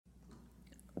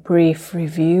brief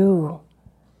review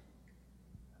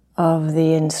of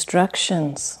the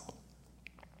instructions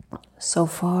so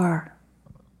far.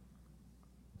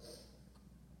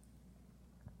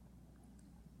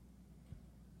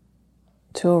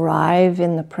 To arrive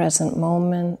in the present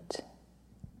moment,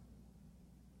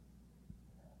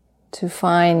 to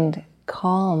find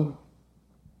calm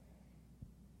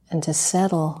and to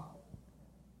settle.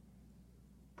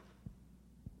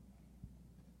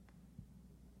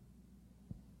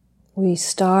 We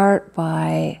start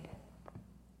by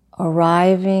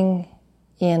arriving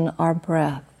in our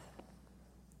breath.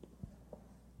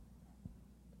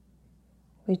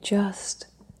 We just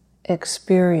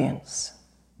experience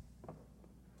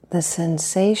the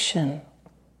sensation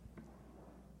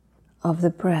of the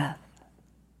breath.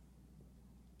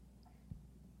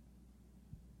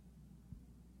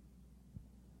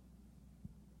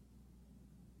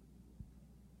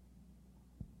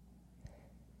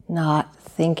 Not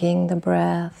thinking the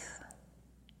breath,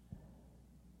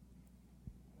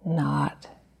 not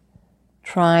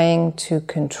trying to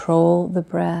control the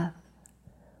breath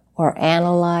or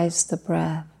analyze the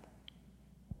breath.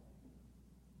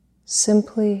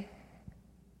 Simply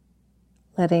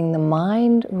letting the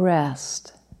mind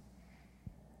rest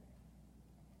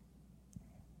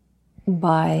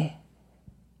by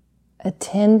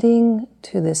attending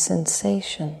to the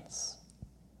sensations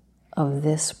of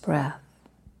this breath.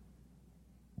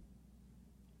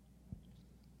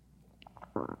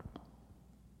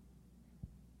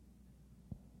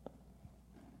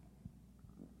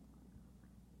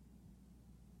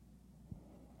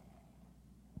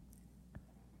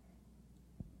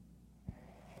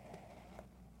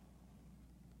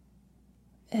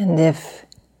 And if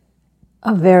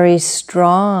a very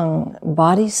strong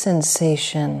body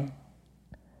sensation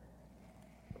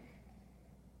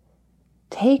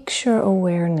takes your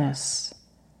awareness,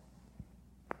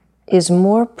 is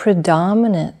more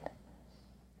predominant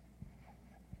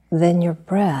than your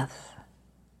breath,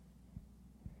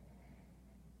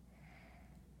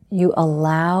 you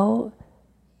allow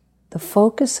the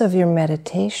focus of your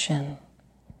meditation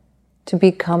to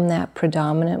become that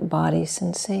predominant body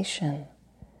sensation.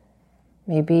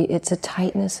 Maybe it's a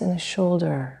tightness in the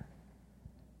shoulder.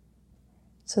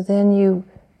 So then you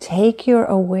take your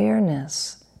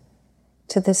awareness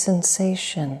to the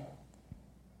sensation.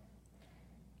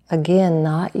 Again,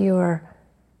 not your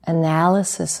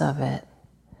analysis of it,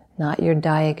 not your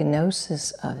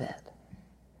diagnosis of it.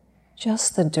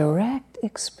 Just the direct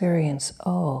experience,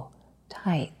 oh,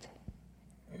 tight,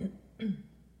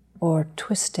 or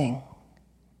twisting.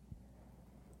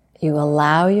 You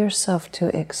allow yourself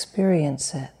to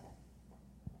experience it.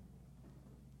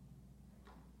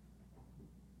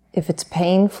 If it's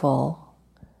painful,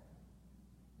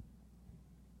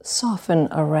 soften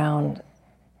around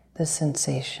the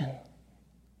sensation.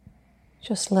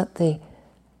 Just let the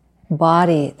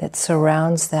body that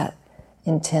surrounds that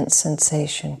intense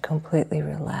sensation completely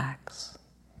relax.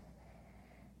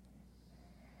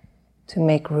 To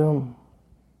make room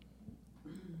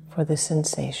for the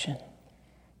sensation.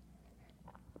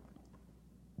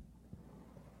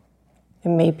 It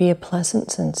may be a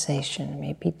pleasant sensation, it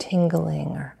may be tingling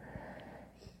or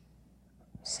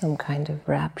some kind of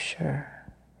rapture.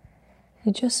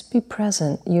 You just be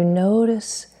present. You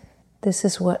notice this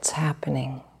is what's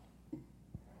happening.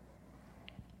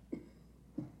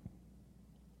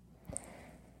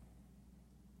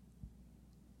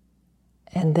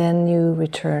 And then you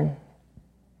return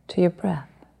to your breath.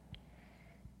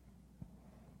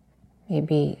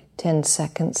 Maybe 10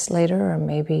 seconds later or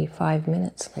maybe 5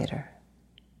 minutes later.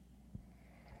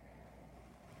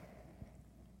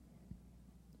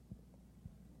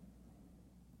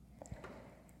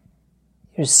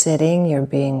 You're sitting, you're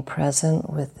being present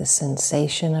with the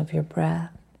sensation of your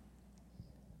breath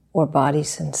or body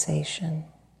sensation.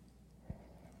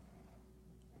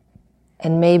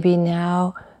 And maybe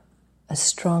now a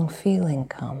strong feeling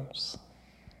comes,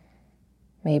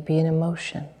 maybe an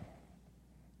emotion,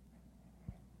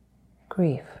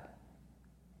 grief,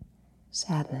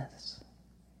 sadness.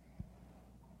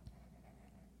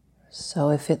 So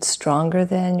if it's stronger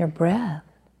than your breath,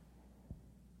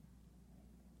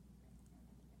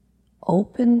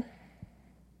 open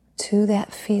to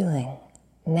that feeling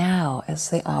now as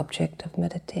the object of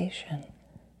meditation.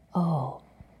 Oh,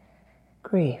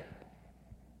 grief.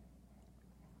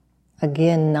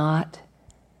 Again, not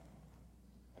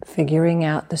figuring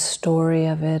out the story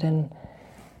of it and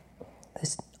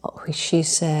this, she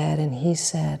said and he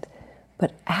said,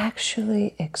 but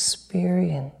actually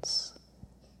experience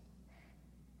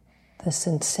the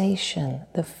sensation,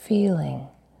 the feeling.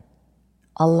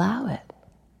 Allow it.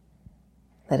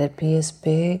 Let it be as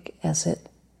big as it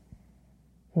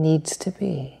needs to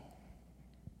be.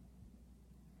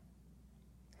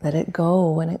 Let it go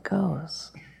when it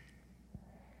goes.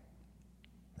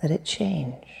 Let it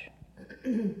change.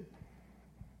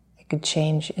 It could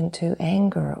change into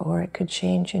anger, or it could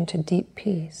change into deep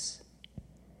peace.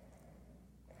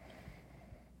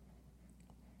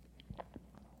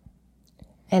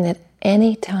 And at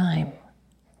any time,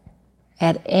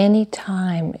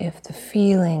 if the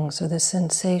feelings or the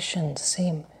sensations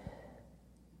seem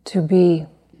to be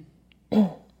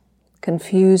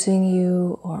confusing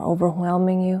you or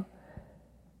overwhelming you,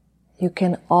 you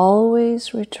can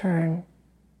always return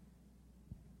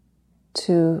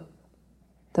to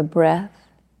the breath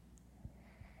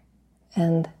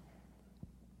and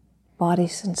body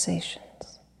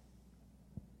sensations,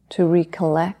 to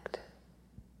recollect,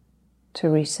 to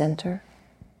recenter.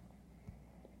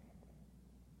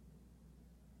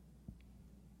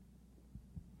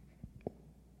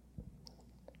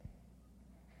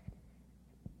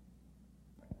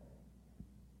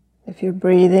 If you're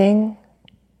breathing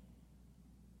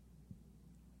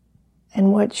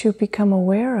and what you become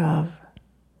aware of,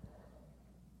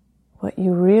 what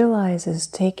you realize is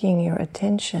taking your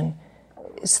attention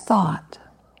is thought,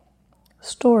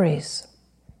 stories,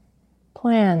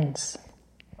 plans,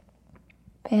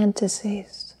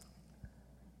 fantasies,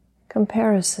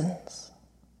 comparisons,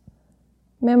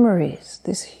 memories,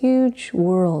 this huge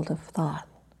world of thought.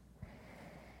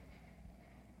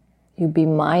 You be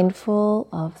mindful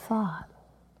of thought.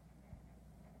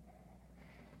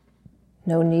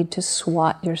 No need to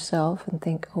swat yourself and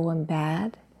think, oh, I'm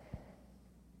bad.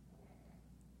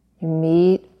 You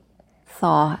meet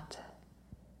thought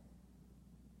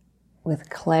with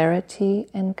clarity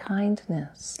and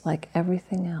kindness, like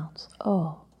everything else.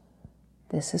 Oh,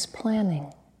 this is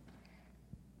planning.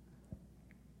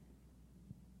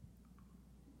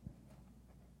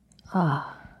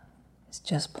 Ah, it's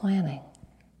just planning.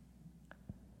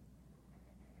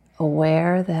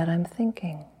 Aware that I'm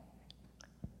thinking.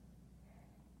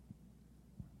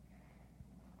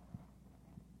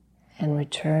 And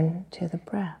return to the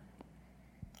breath.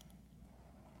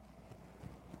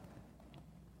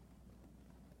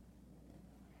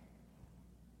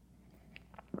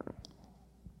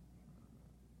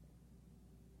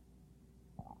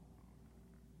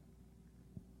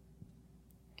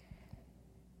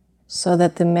 So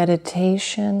that the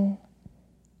meditation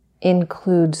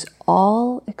includes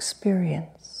all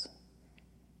experience,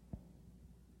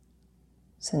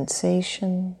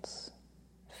 sensations,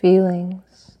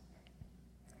 feelings,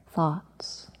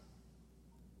 thoughts.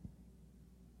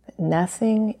 That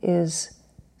nothing is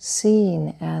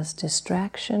seen as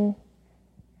distraction.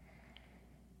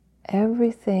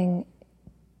 Everything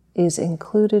is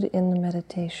included in the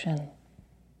meditation.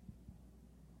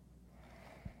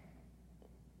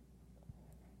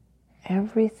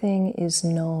 Everything is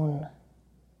known.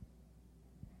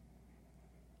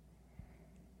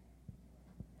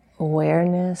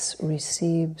 Awareness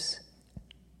receives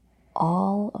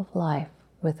all of life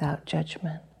without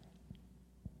judgment.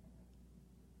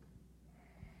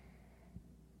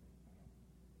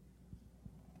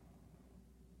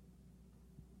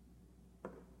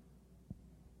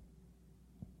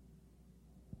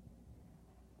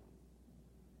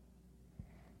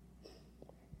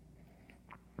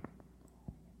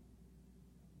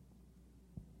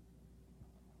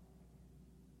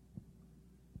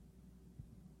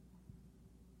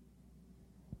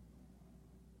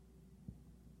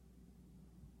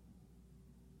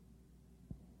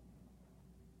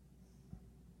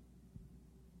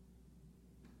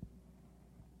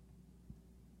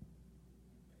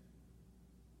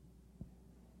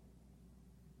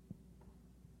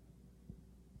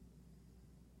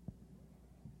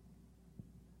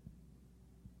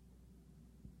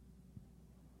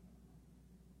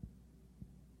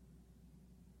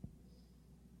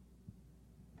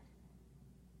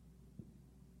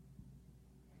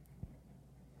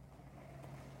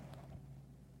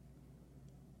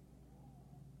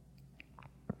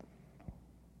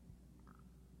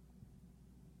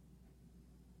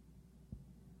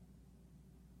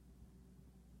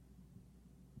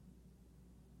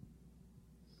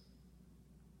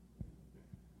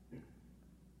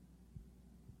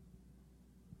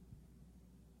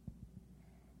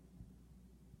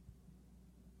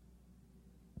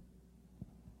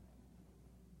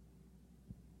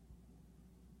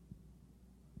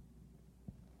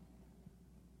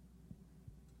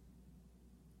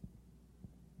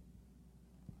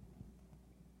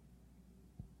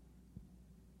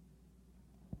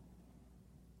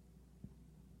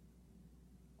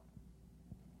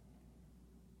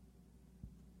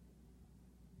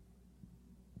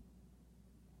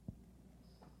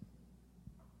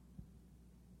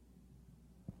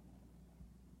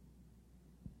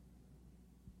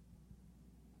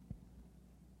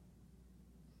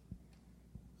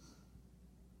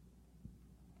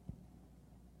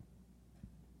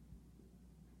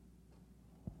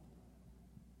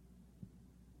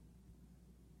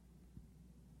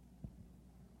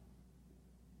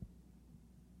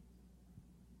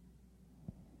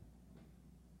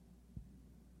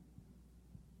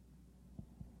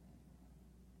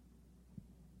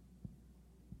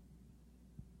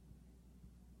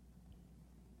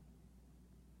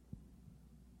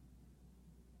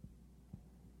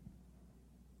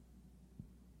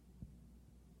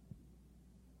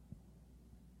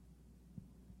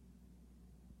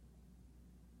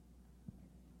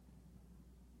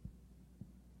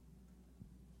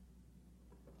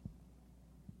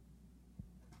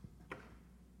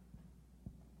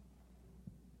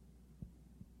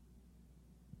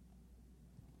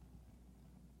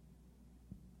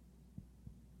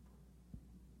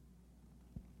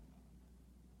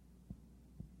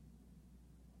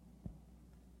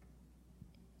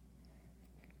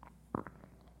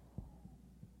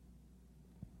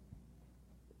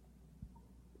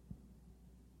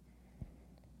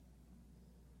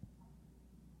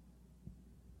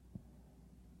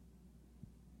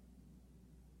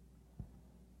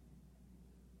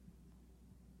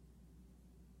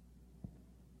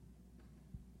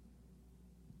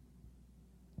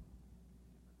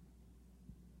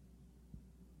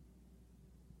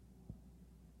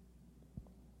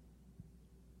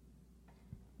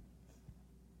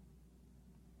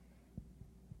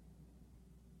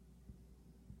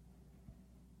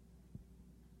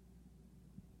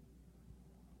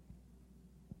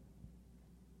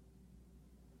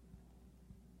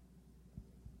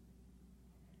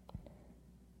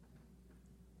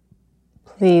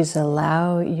 Please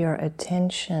allow your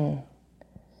attention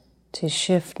to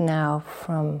shift now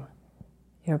from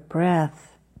your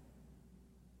breath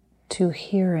to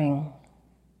hearing,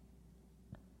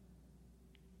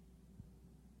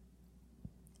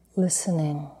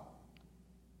 listening.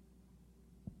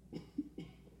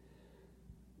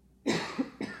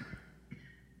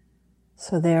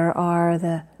 So there are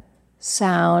the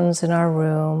sounds in our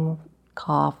room,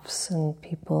 coughs and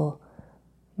people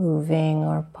moving,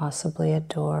 or possibly a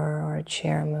door or a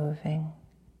chair moving.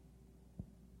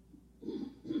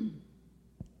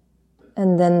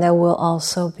 And then there will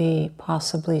also be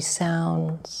possibly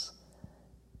sounds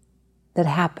that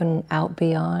happen out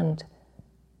beyond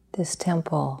this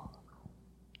temple.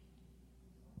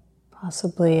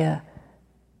 Possibly a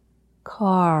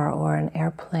car or an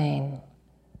airplane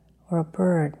or a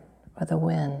bird or the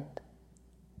wind.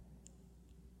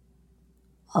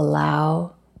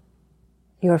 Allow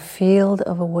your field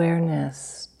of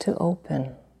awareness to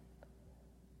open,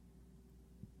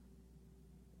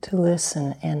 to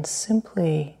listen, and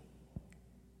simply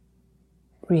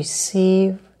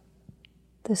receive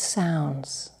the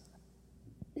sounds.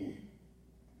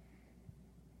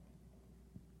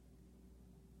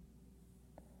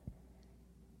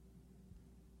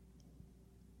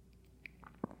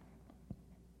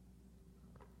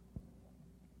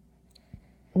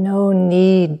 No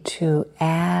need to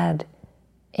add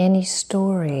any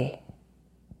story,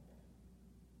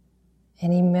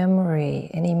 any memory,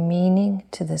 any meaning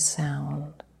to the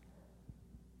sound.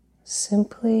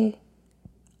 Simply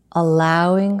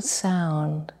allowing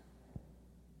sound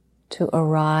to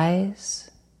arise,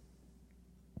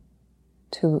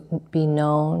 to be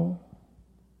known,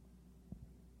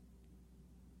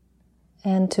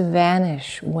 and to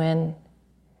vanish when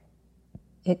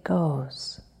it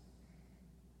goes.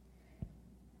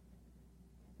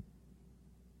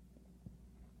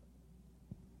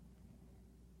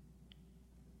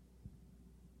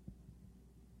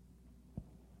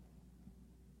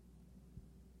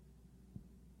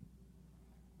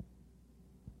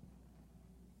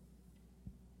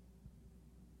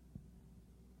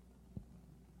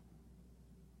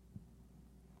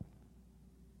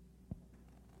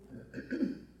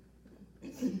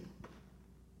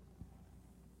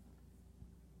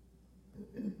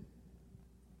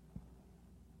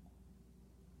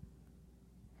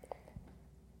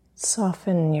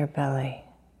 Soften your belly.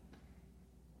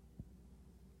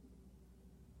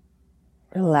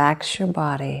 Relax your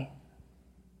body.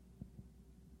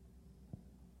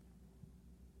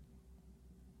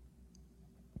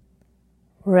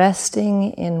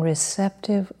 Resting in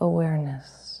receptive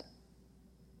awareness.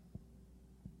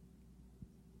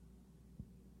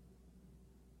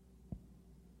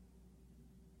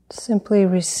 Simply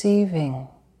receiving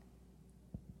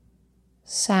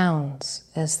sounds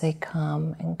as they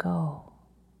come and go.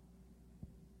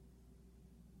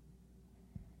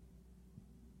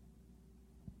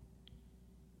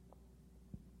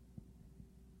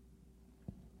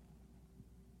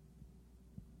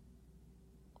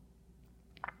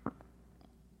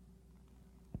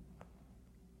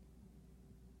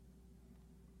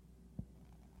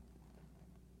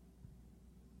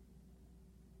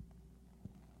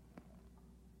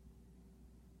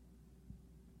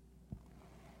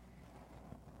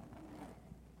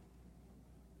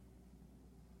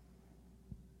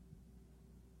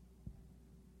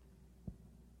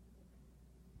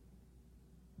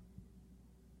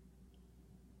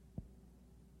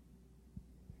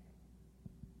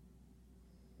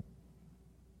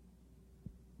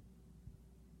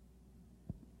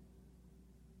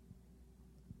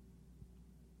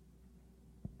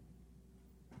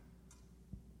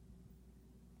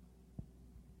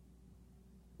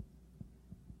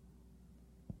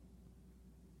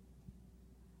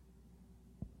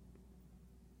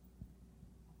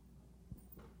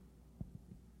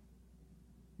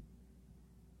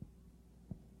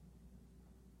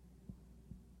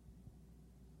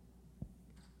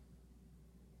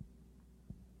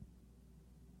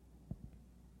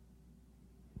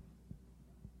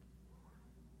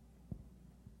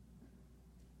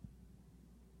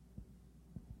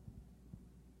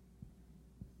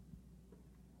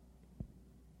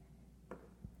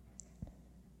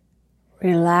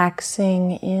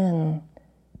 Relaxing in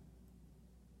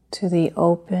to the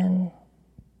open,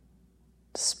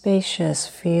 spacious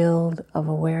field of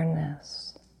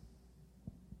awareness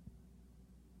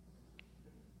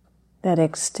that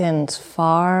extends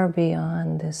far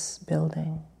beyond this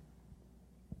building.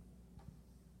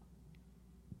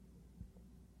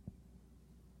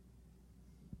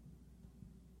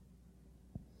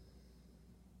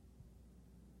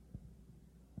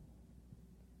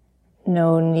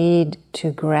 No need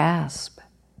to grasp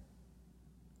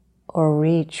or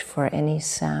reach for any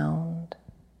sound.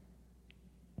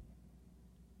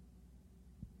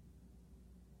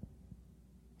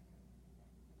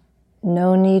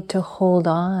 No need to hold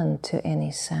on to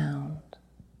any sound.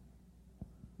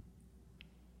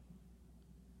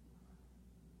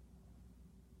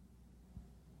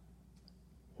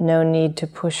 No need to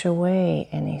push away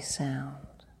any sound.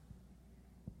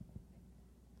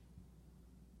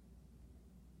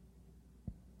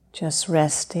 Just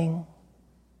resting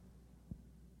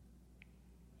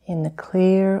in the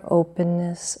clear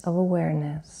openness of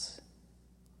awareness,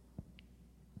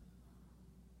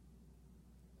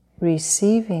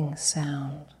 receiving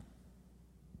sound.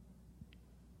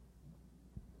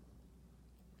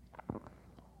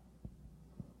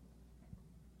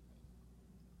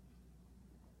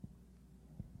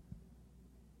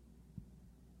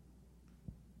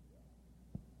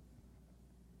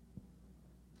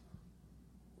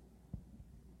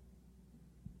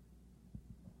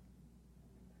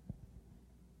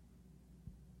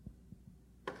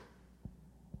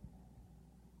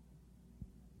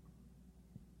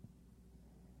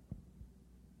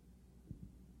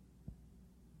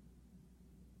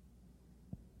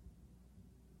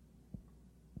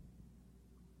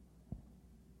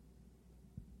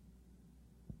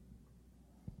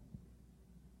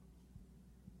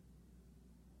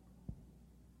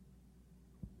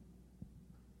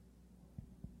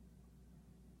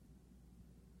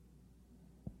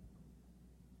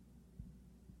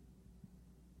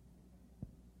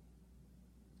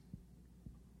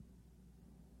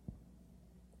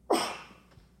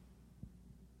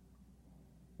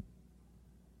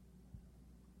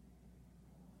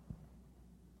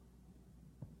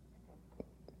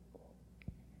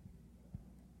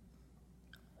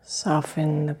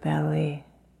 Soften the belly,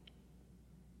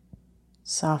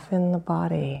 soften the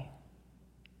body.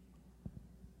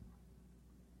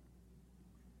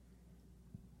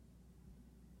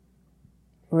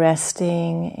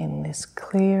 Resting in this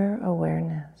clear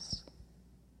awareness.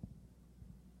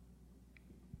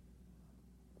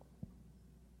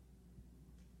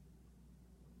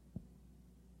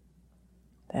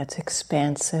 That's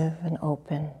expansive and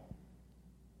open.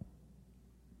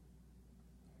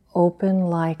 Open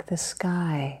like the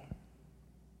sky.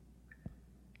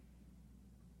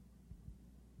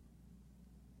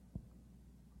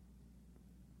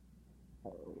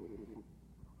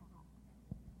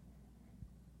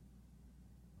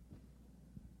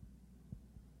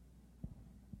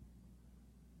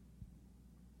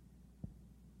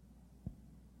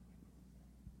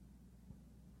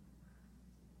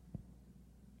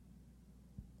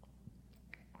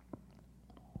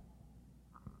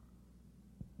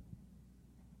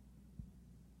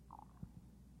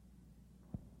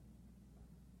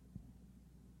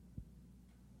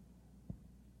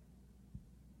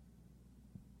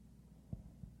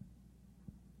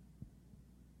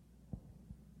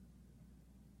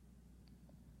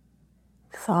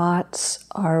 Thoughts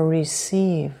are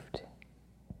received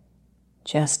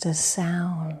just as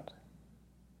sound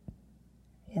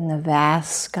in the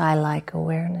vast sky-like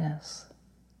awareness.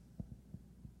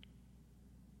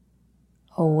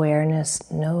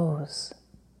 Awareness knows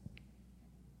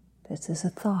this is a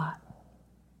thought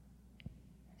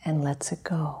and lets it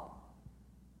go.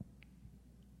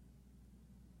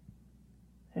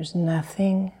 There's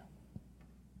nothing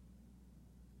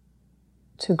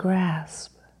to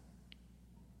grasp.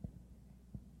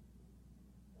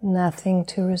 Nothing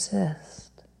to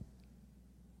resist.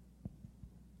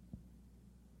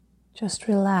 Just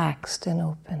relaxed and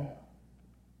open.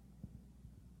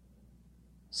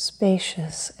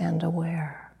 Spacious and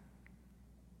aware.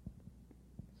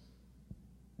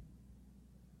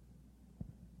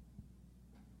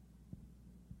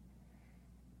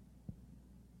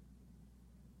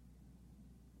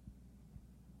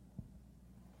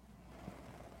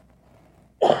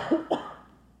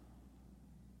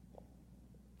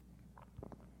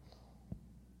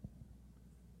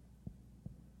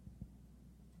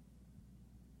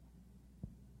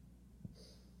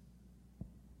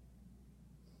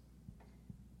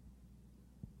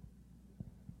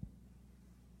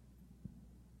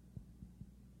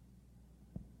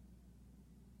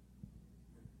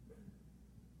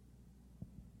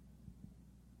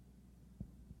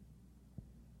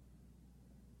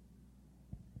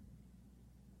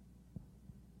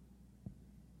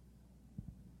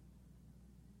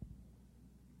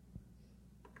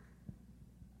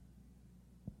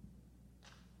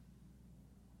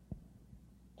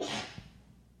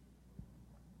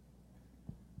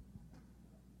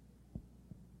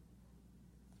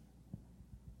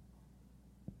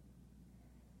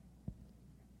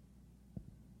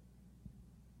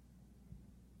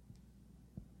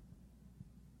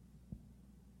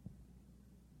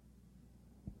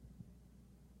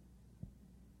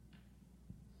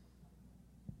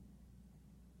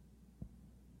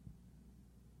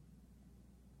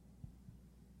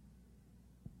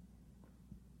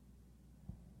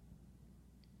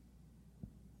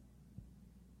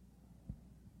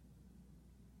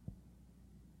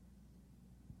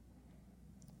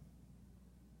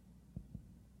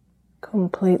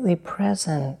 completely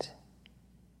present.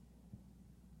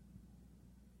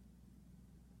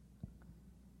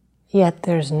 Yet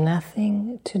there's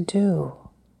nothing to do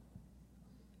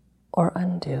or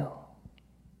undo.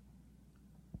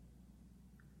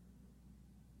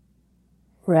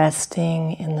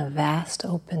 Resting in the vast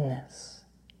openness,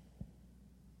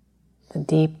 the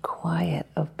deep quiet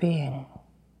of being.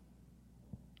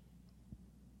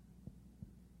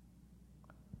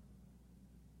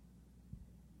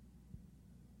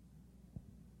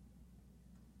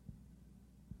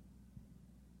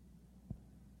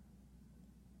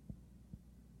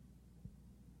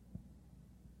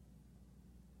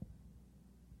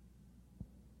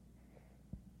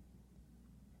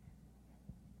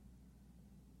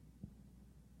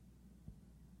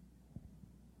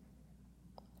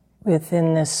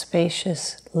 Within this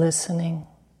spacious listening,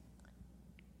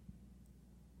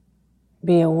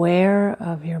 be aware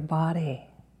of your body.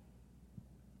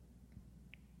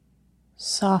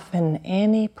 Soften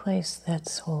any place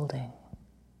that's holding.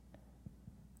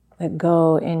 Let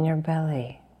go in your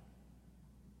belly.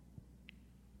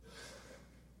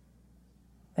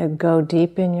 Let go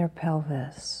deep in your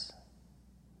pelvis.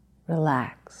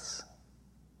 Relax.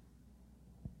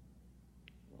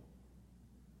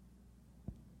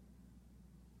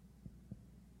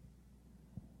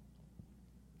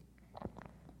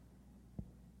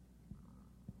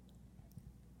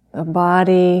 The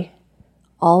body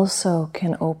also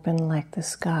can open like the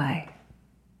sky.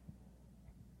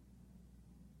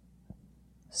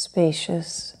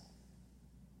 Spacious.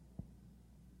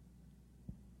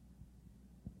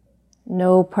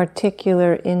 No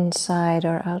particular inside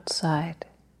or outside.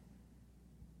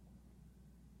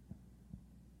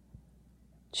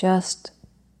 Just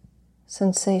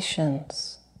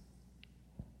sensations.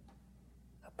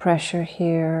 A pressure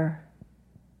here,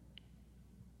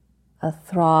 a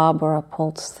throb or a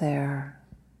pulse there.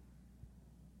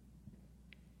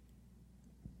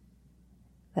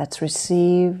 That's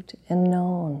received and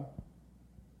known.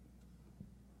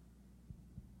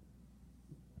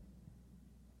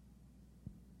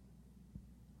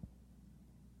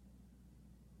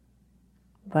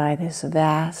 By this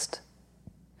vast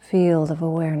field of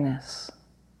awareness.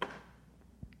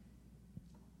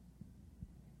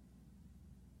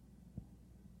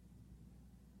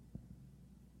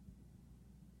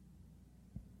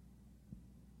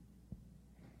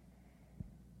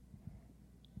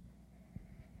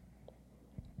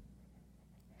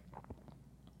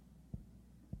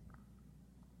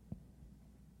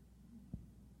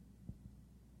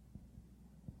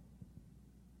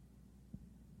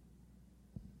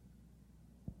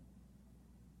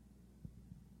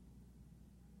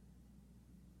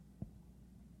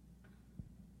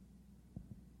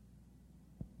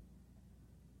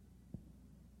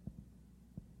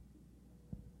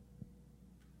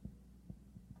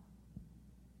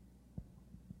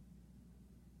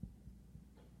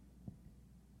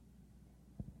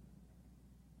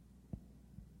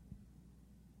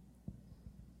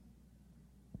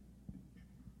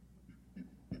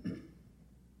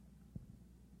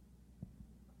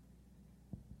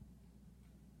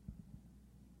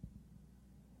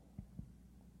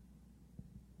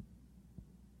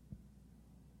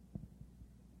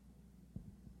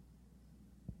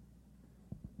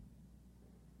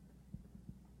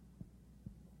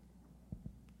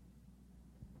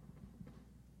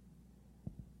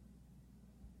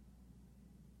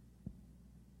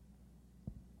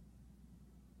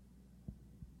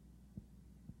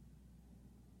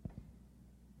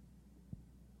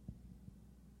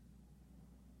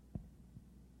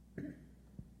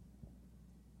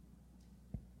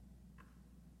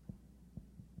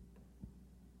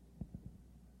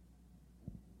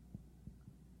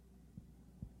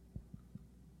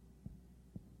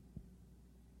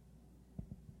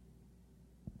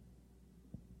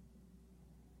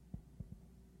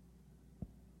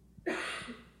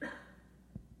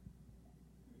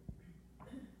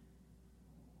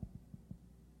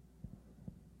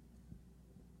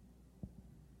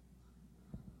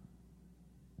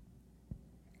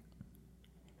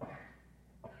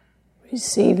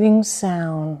 Receiving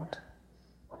sound.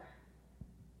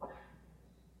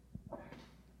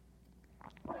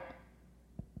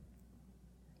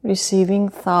 Receiving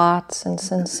thoughts and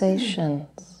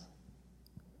sensations.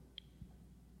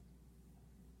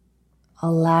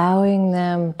 Allowing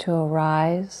them to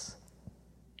arise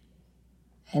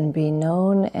and be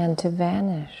known and to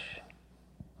vanish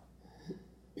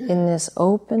in this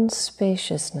open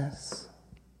spaciousness.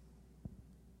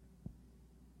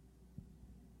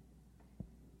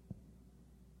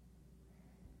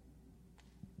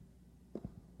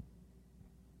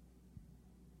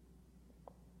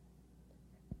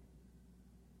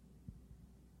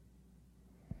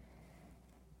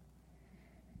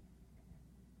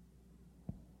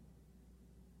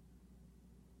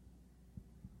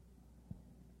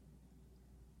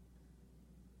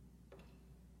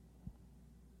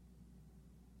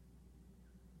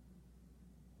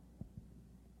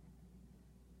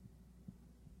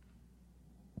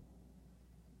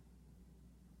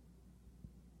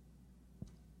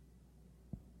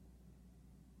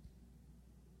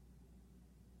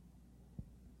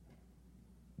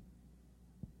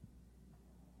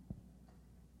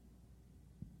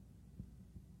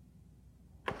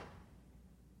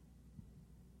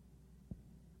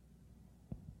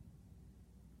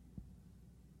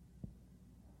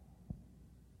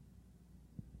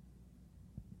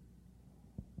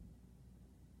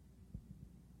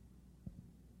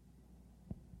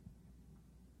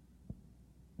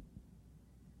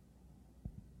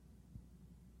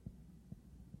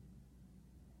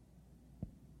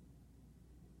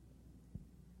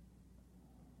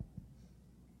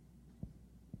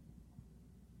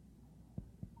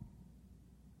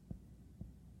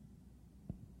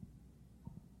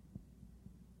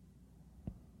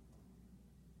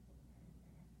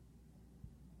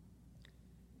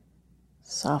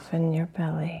 Soften your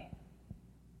belly.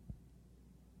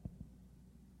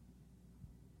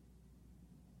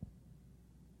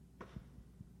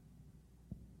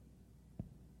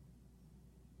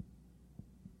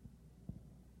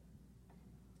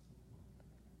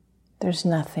 There's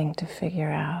nothing to figure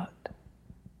out.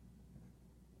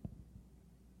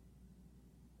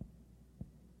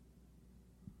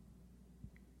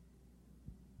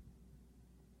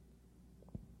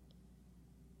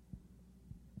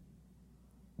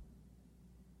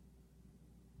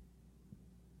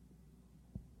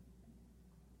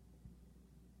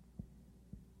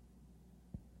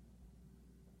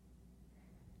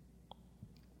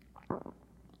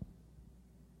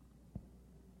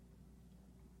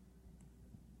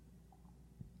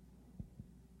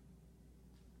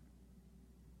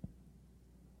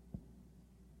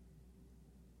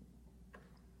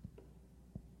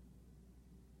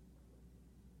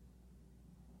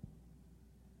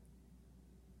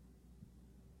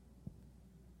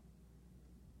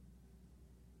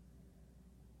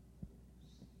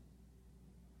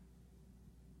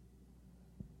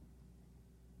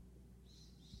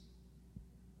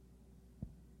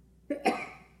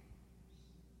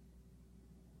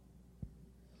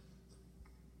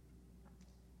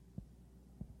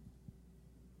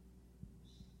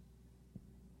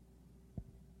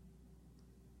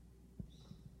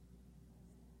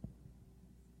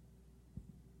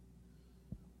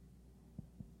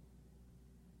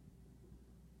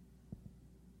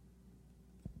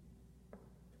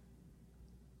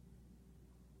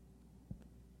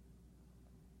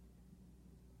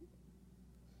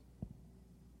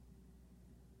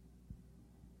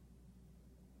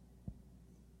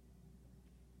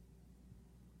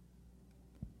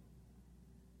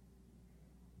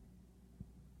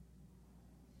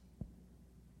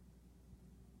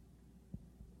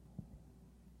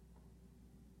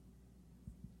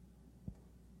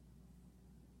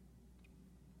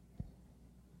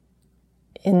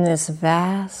 In this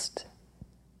vast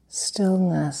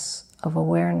stillness of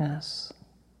awareness,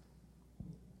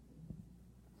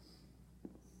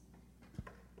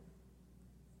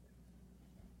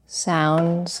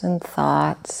 sounds and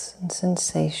thoughts and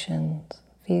sensations,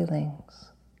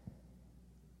 feelings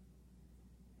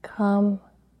come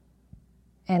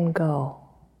and go.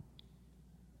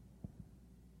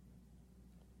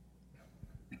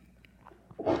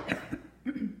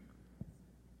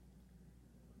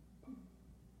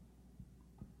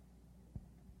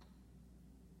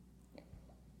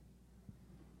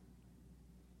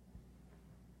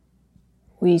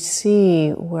 We see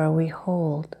where we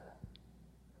hold.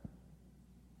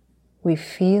 We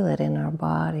feel it in our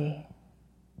body,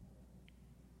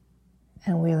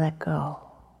 and we let go.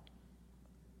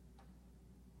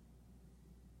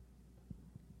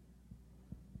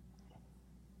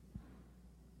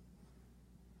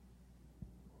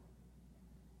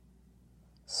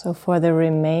 So for the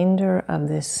remainder of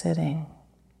this sitting,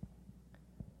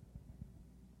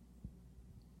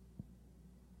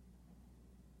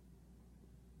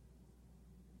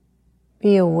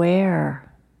 be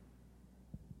aware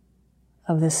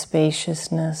of the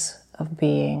spaciousness of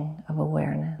being, of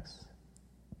awareness.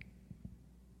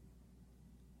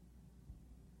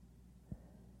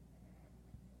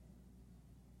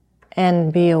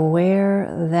 And be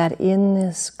aware that in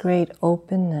this great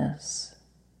openness,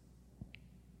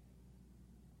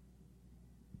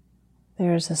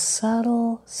 there's a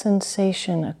subtle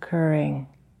sensation occurring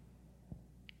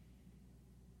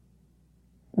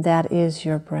that is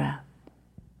your breath.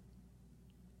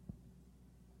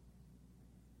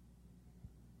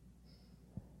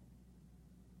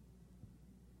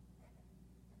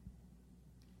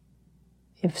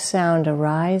 If sound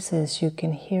arises, you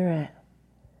can hear it,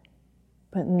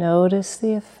 but notice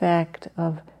the effect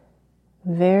of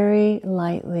very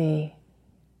lightly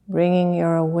bringing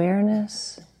your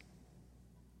awareness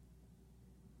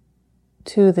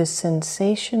to the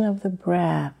sensation of the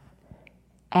breath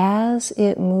as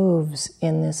it moves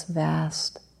in this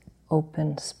vast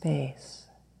open space.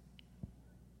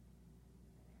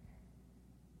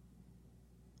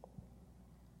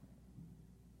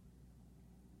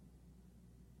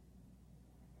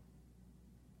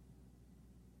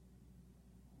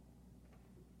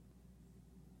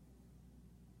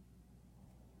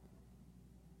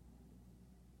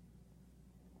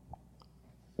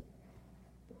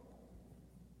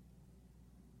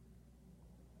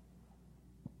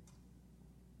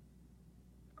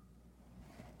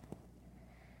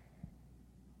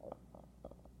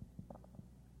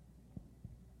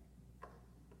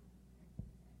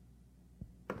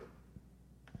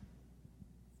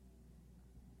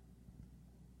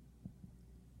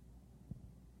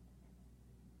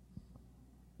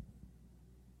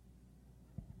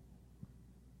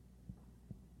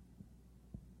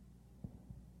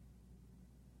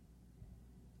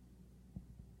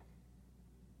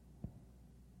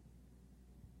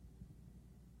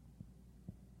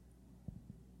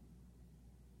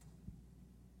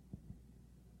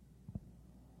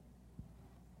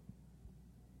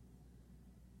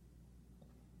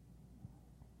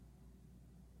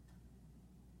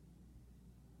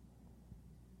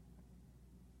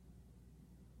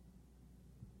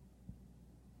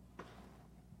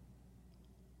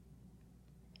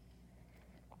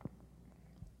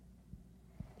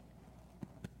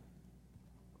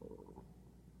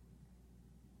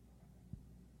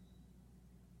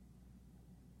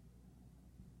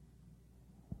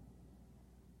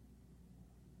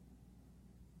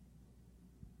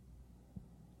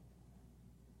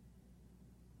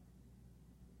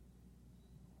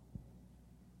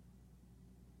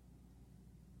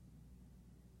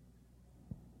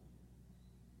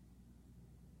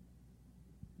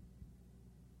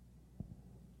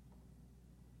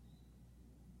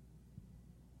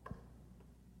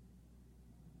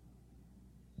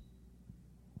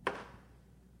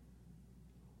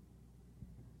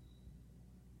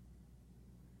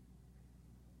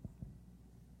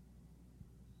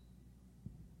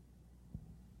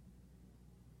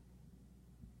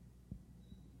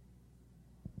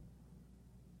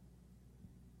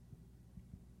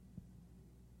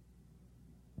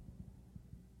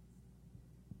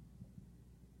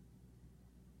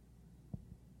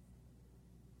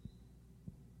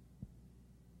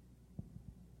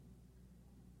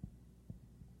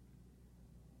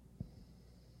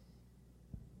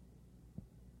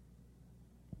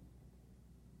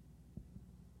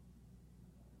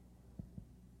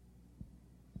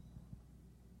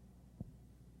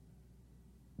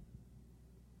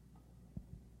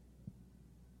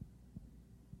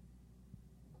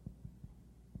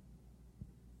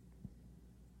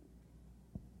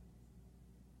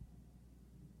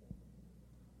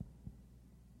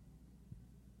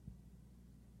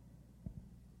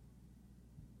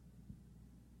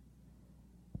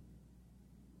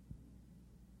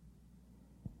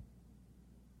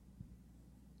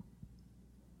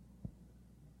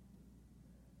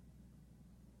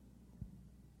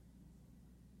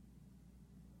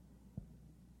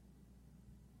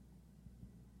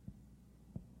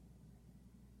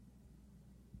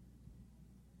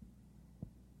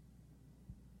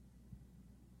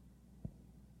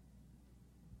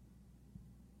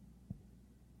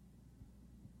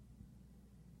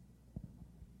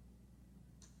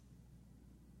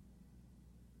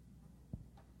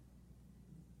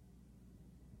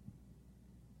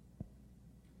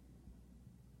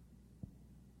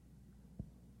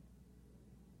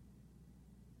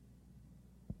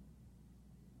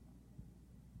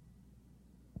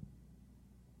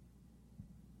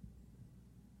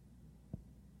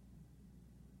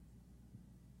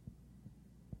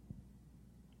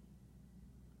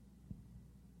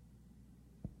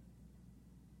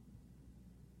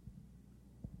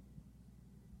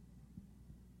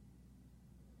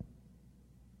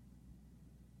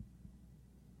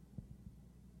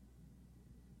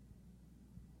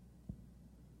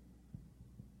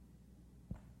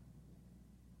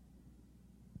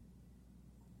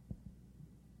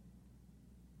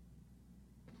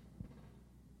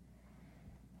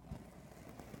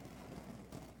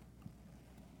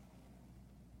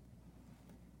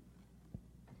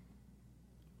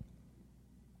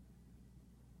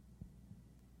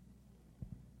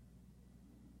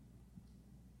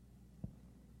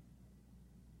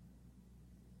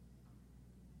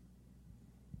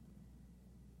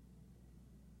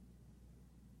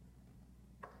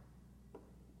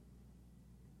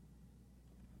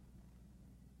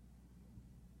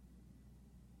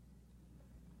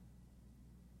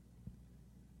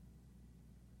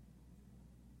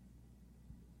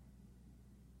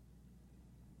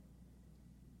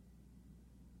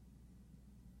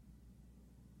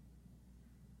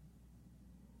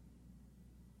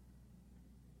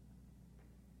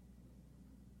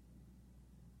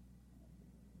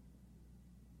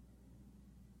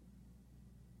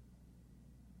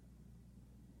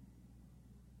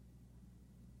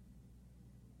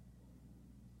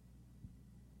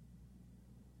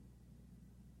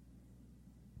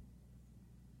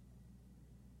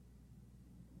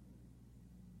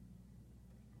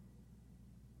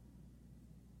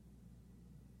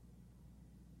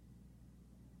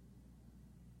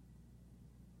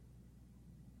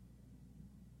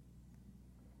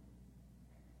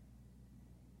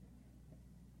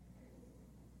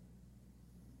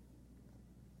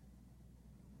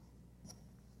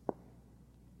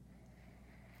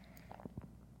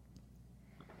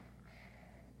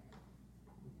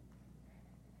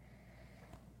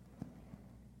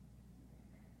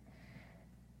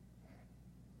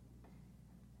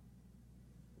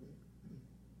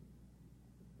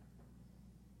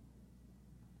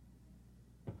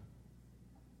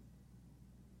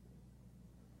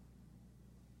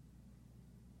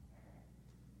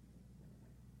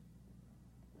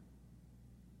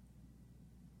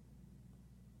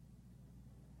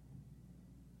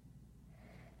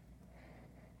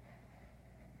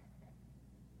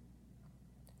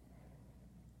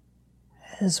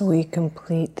 As we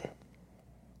complete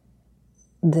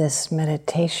this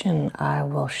meditation, I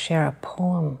will share a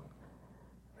poem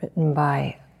written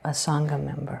by a Sangha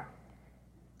member,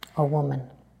 a woman.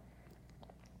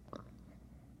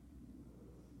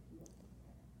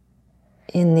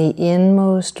 In the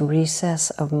inmost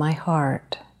recess of my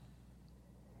heart,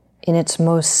 in its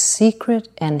most secret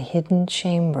and hidden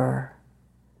chamber,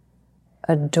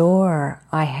 a door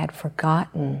I had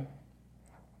forgotten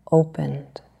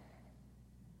opened.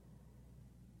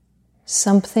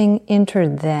 Something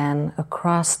entered then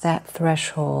across that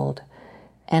threshold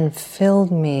and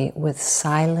filled me with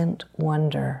silent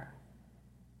wonder.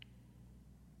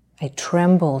 I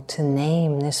tremble to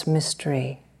name this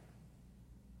mystery.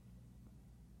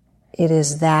 It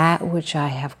is that which I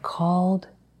have called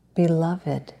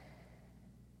beloved.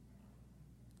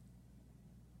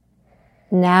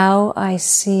 Now I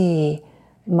see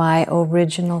my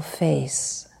original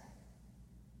face.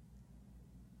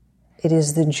 It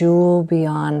is the jewel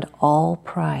beyond all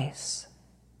price.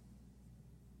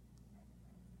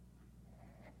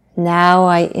 Now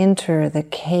I enter the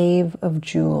cave of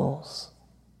jewels.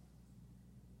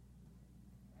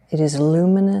 It is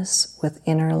luminous with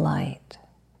inner light.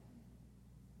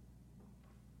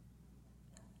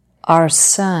 Our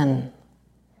sun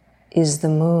is the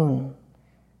moon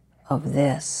of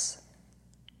this.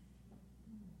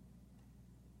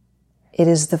 It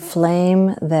is the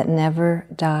flame that never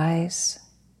dies,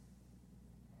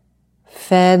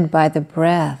 fed by the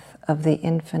breath of the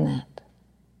infinite.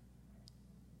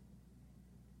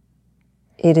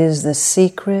 It is the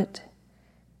secret,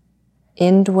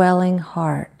 indwelling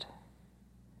heart,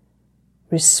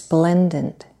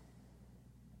 resplendent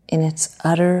in its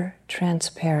utter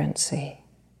transparency.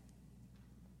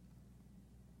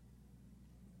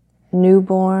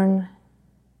 Newborn,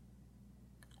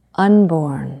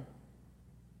 unborn,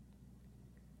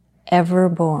 ever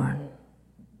born.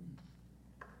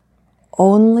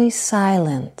 Only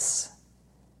silence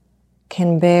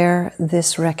can bear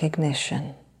this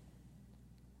recognition.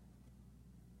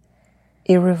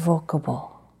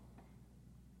 Irrevocable.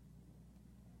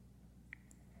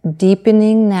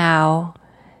 Deepening now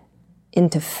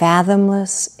into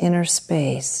fathomless inner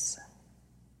space,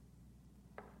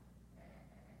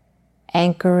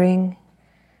 anchoring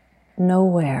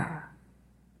nowhere.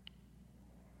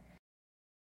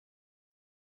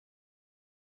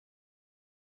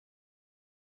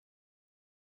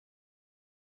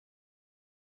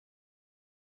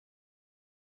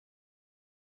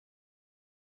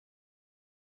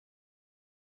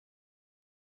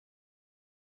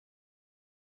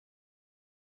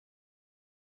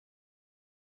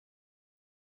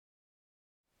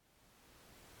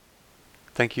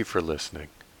 Thank you for listening.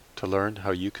 To learn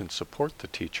how you can support the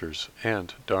teachers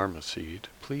and Dharma Seed,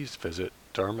 please visit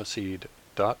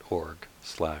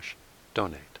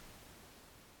dharmaseed.org/donate.